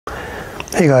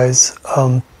Hey guys,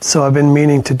 so I've been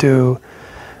meaning to do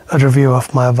a review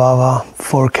of my Vava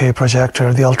 4K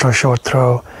projector, the ultra short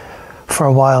throw, for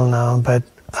a while now, but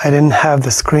I didn't have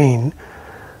the screen.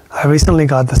 I recently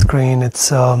got the screen. It's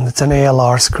an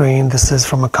ALR screen. This is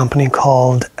from a company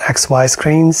called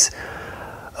XYscreens.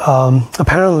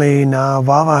 Apparently now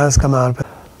Vava has come out with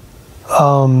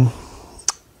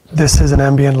this is an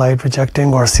ambient light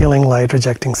rejecting or ceiling light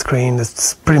rejecting screen.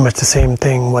 It's pretty much the same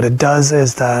thing. What it does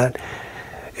is that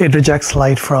it rejects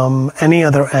light from any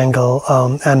other angle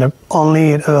and it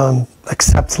only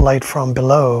accepts light from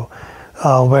below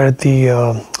where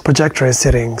the projector is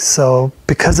sitting. So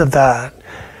because of that,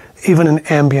 even in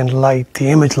ambient light, the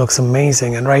image looks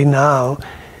amazing. And right now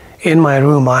in my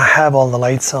room, I have all the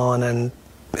lights on and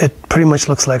it pretty much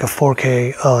looks like a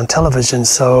 4K television.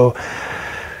 So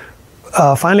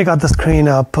finally got the screen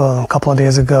up a couple of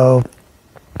days ago,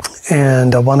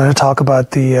 and I wanted to talk about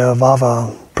the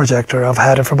Vava projector. I've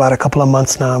had it for about a couple of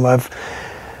months now. I've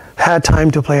had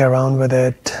time to play around with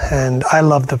it, and I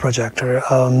love the projector.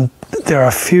 There are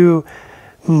a few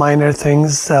minor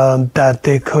things that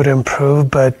they could improve,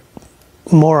 but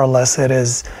more or less it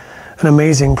is an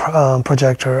amazing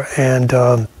projector. And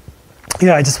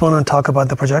yeah, I just want to talk about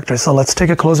the projector. So let's take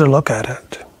a closer look at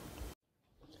it.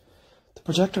 The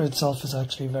projector itself is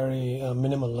actually very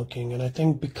minimal looking, and I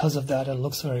think because of that it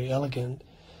looks very elegant.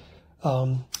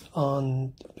 On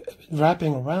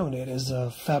wrapping around it is a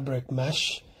fabric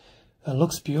mesh. It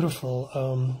looks beautiful.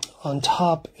 On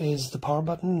top is the power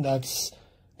button. That's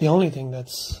the only thing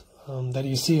that's that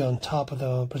you see on top of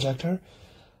the projector.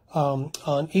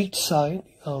 On each side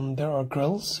there are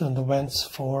grills and the vents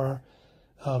for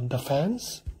the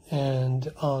fans,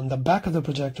 and on the back of the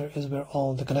projector is where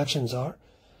all the connections are.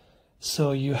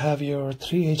 So you have your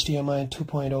 3 HDMI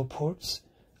 2.0 ports.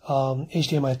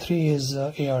 HDMI 3 is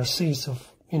ARC, so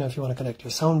if you want to connect your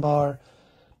soundbar.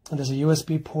 And there's a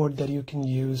USB port that you can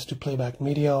use to play back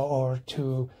media or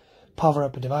to power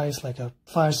up a device like a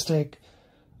Fire Stick.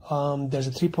 There's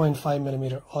a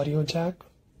 3.5mm audio jack,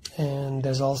 and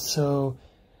there's also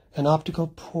an optical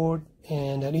port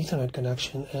and an Ethernet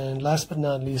connection. And last but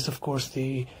not least, of course,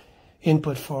 the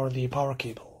input for the power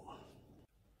cable.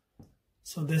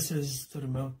 So this is the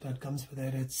remote that comes with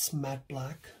it. It's matte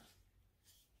black,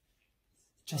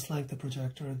 just like the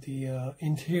projector. The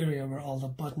interior where all the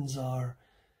buttons are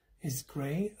is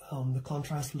gray. The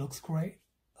contrast looks great.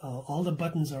 All the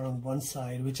buttons are on one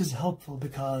side, which is helpful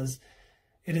because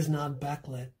it is not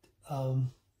backlit.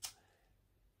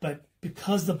 But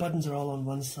because the buttons are all on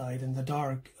one side in the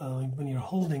dark, when you're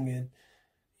holding it,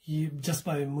 just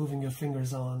by moving your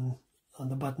fingers on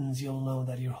the buttons, you'll know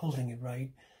that you're holding it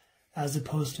right. As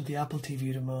opposed to the Apple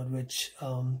TV remote, which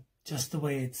just the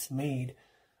way it's made,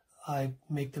 I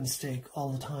make the mistake all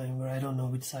the time where I don't know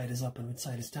which side is up and which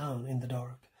side is down in the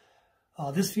dark.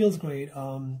 This feels great.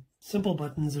 Simple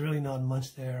buttons, really not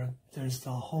much there. There's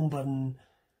the home button,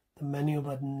 the menu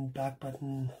button, back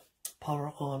button,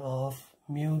 power on, off,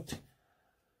 mute,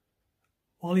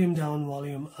 volume down,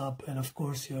 volume up, and of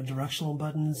course your directional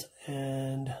buttons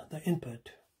and the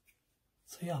input.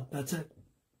 So yeah, that's it.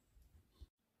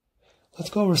 Let's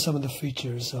go over some of the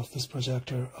features of this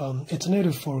projector. It's a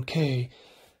native 4K,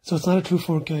 so it's not a true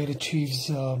 4K. It achieves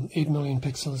 8 million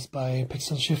pixels by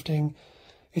pixel shifting.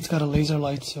 It's got a laser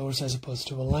light source as opposed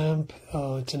to a lamp.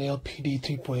 It's an LPD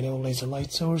 3.0 laser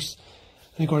light source.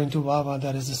 And according to Vava,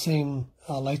 that is the same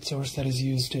light source that is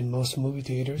used in most movie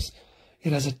theaters.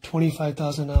 It has a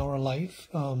 25,000 hour life.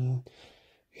 Yeah,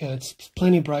 it's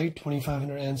plenty bright,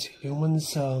 2500 ANSI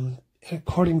lumens.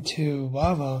 According to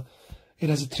Vava, it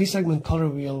has a 3-segment color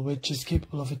wheel, which is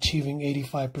capable of achieving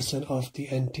 85% of the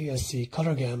NTSC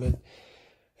color gamut.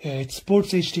 It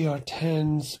sports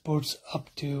HDR10, sports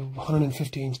up to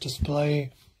 150-inch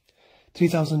display,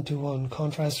 3000:1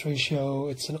 contrast ratio.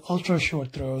 It's an ultra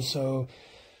short throw, so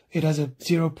it has a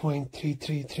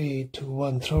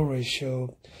 0.333:1 throw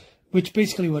ratio, which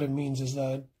basically what it means is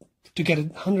that to get a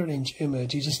 100-inch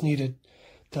image, you just needed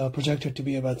the projector to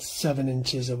be about 7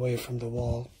 inches away from the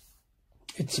wall.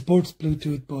 It supports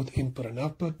Bluetooth, both input and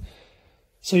output.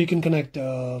 So you can connect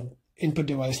an input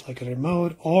device like a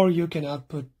remote, or you can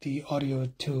output the audio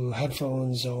to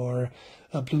headphones or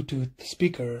a Bluetooth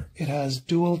speaker. It has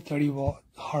dual 30-watt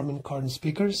Harman Kardon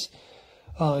speakers.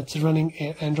 It's running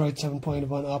Android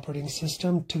 7.1 operating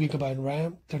system, 2 GB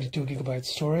RAM, 32 GB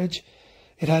storage.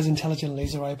 It has intelligent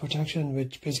laser eye protection,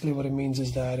 which basically what it means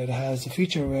is that it has a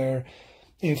feature where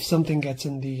if something gets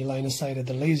in the line of sight of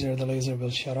the laser will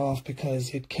shut off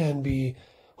because it can be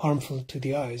harmful to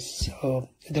the eyes. So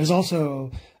there's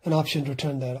also an option to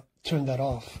turn that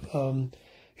off.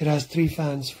 It has 3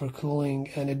 fans for cooling,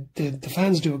 and the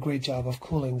fans do a great job of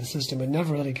cooling the system. It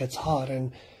never really gets hot,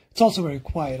 and it's also very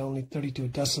quiet, only 32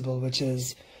 decibel, which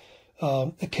is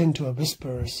akin to a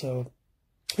whisper. So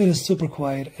it is super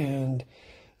quiet, and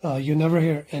you never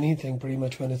hear anything pretty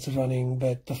much when it's running,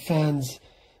 but the fans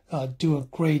do a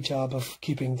great job of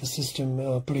keeping the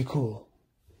system pretty cool.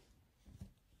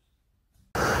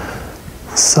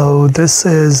 So this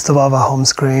is the Vava home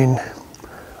screen.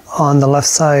 On the left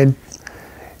side,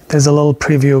 there's a little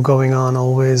preview going on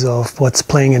always of what's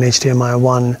playing in HDMI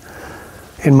 1.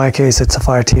 In my case, it's a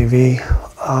Fire TV.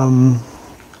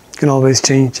 You can always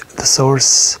change the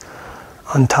source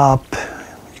on top.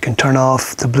 You can turn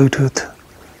off the Bluetooth,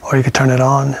 or you can turn it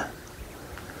on.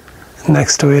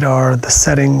 Next to it are the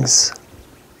settings.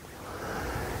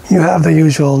 You have the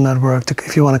usual network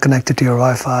if you want to connect it to your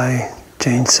Wi-Fi,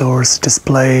 change source,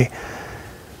 display.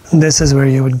 This is where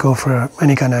you would go for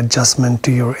any kind of adjustment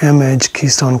to your image,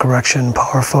 keystone correction,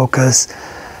 power focus.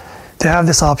 They have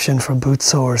this option for boot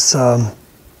source. I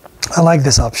like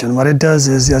this option. What it does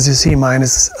is, as you see, mine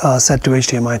is set to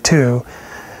HDMI 2.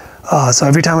 So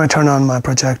every time I turn on my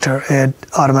projector, it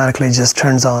automatically just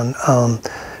turns on.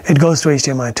 It goes to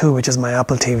HDMI 2, which is my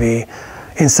Apple TV,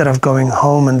 instead of going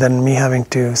home and then me having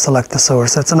to select the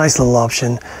source. That's a nice little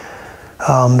option.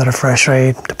 The refresh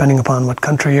rate, depending upon what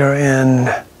country you're in.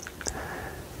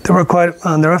 There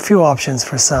were a few options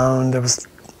for sound.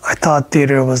 I thought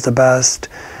theater was the best.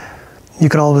 You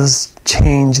can always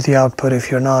change the output if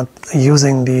you're not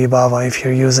using the Vava. If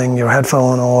you're using your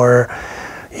headphone or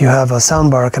you have a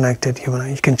soundbar connected,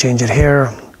 you can change it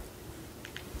here.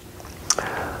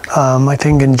 I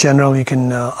think in general you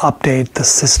can update the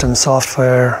system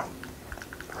software.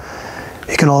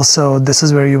 You can also, this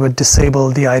is where you would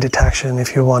disable the eye detection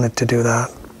if you wanted to do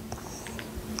that.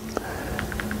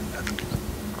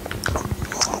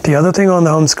 The other thing on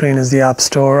the home screen is the App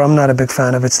Store. I'm not a big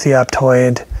fan of it. It's the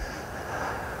Aptoid.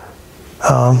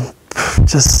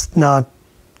 Just not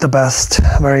the best,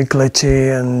 very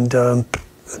glitchy, and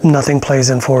nothing plays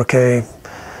in 4K.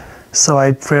 So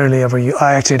I rarely ever use,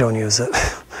 I actually don't use it.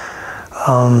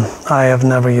 I have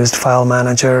never used File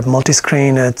Manager.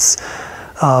 Multiscreen,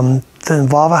 the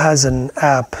Vava has an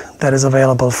app that is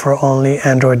available for only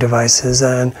Android devices,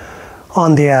 and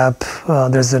on the app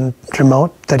there's a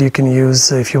remote that you can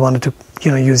use if you wanted to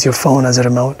use your phone as a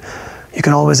remote. You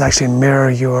can always actually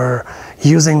mirror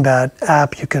using that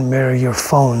app, you can mirror your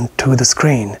phone to the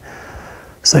screen.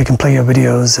 So you can play your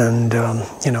videos and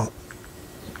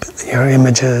your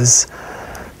images.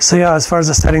 So yeah, as far as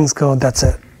the settings go, that's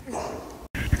it.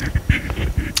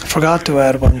 Forgot to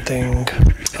add one thing.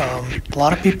 A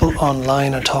lot of people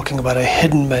online are talking about a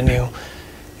hidden menu.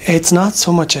 It's not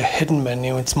so much a hidden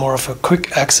menu, it's more of a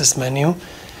quick access menu.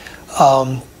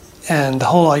 And the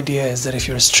whole idea is that if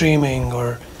you're streaming,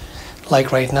 or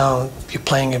like right now, you're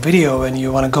playing a video and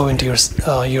you want to go into your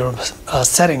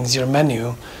settings, your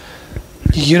menu,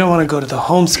 you don't want to go to the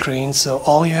home screen, so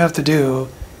all you have to do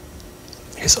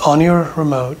is on your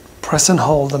remote, press and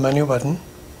hold the menu button,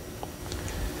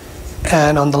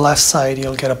 and on the left side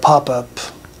you'll get a pop-up,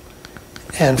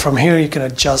 and from here you can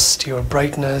adjust your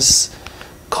brightness,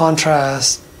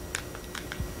 contrast,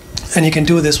 and you can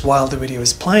do this while the video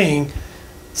is playing,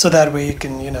 so that way you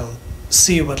can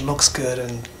see what looks good.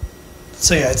 And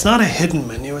so yeah, it's not a hidden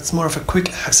menu, it's more of a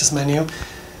quick access menu.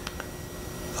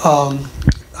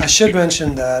 I should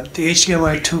mention that the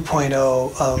HDMI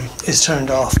 2.0 is turned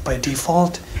off by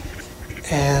default,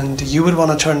 and you would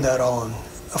want to turn that on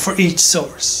for each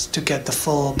source to get the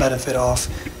full benefit of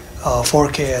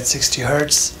 4K at 60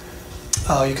 Hertz.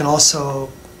 You can also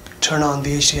turn on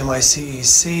the HDMI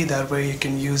CEC, that way you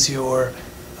can use your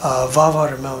Vava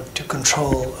remote to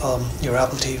control your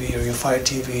Apple TV or your Fire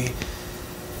TV.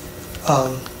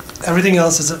 Everything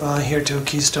else is here too.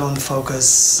 Keystone,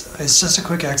 focus. It's just a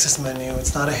quick access menu.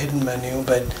 It's not a hidden menu,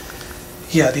 but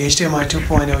yeah, the HDMI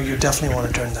 2.0, you definitely want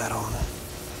to turn that on.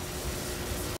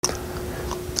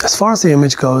 As far as the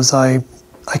image goes, I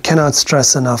cannot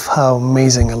stress enough how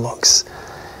amazing it looks.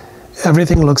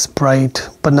 Everything looks bright,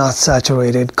 but not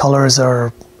saturated. Colors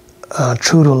are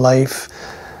true to life.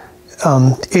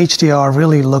 HDR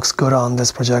really looks good on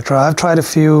this projector. I've tried a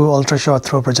few ultra short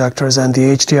throw projectors, and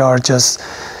the HDR just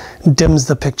dims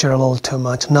the picture a little too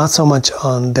much. Not so much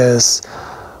on this.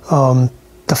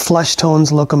 The flesh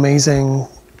tones look amazing.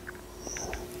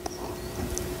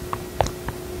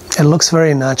 It looks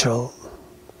very natural.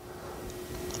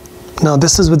 Now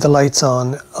this is with the lights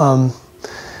on.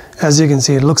 As you can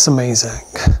see, it looks amazing.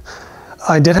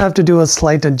 I did have to do a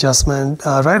slight adjustment.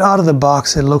 Right out of the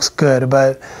box it looks good,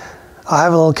 but I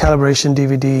have a little calibration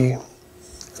DVD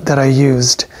that I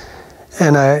used,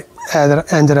 and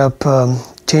ended up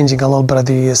changing a little bit of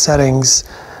the settings,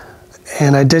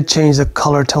 and I did change the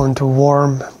color tone to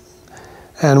warm.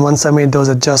 And once I made those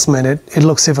adjustments, it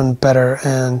looks even better,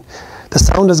 and the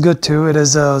sound is good too. It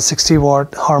is a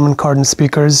 60-watt Harman Kardon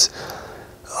speakers.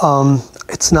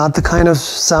 It's not the kind of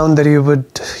sound that you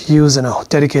would use in a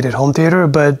dedicated home theater,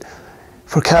 but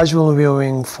for casual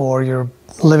viewing, for your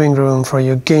living room, for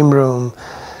your game room,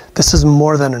 this is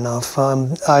more than enough.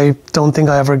 I don't think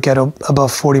I ever get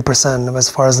above 40% as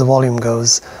far as the volume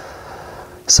goes.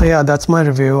 So yeah, that's my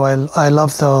review. I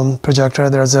love the projector.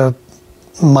 There's a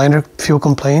minor few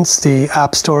complaints. The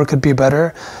app store could be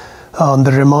better.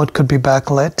 The remote could be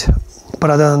backlit. But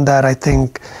other than that, I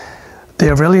think they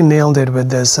have really nailed it with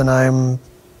this, and I'm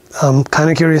kind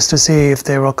of curious to see if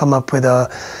they will come up with a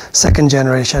second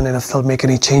generation and if they'll make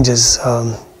any changes.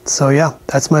 So yeah,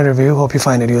 that's my review. Hope you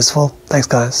find it useful. Thanks,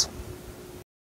 guys.